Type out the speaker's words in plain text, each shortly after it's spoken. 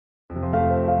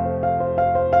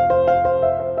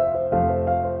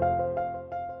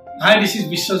Hi, this is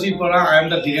Biswajeet Bora. I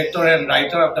am the director and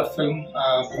writer of the film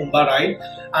Boomba Ride.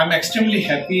 I am extremely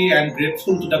happy and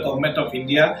grateful to the Government of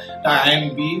India, the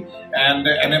INB and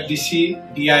the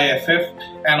NFDC, DIFF,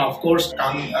 and of course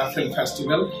Cannes Film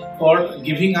Festival for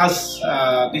giving us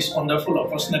this wonderful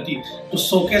opportunity to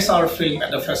showcase our film at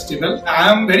the festival.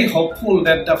 I am very hopeful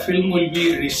that the film will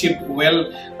be received well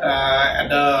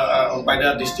by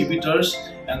the distributors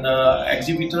and the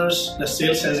exhibitors, the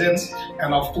sales agents,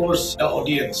 and of course the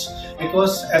audience.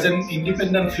 Because as an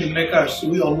independent filmmakers,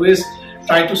 we always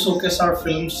try to showcase our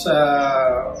films.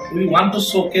 We want to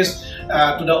showcase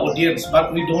to the audience,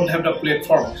 but we don't have the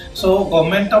platform. So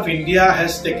Government of India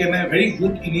has taken a very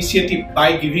good initiative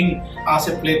by giving us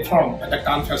a platform at the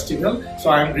Cannes Festival. So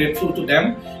I am grateful to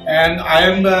them, and I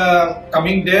am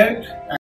coming there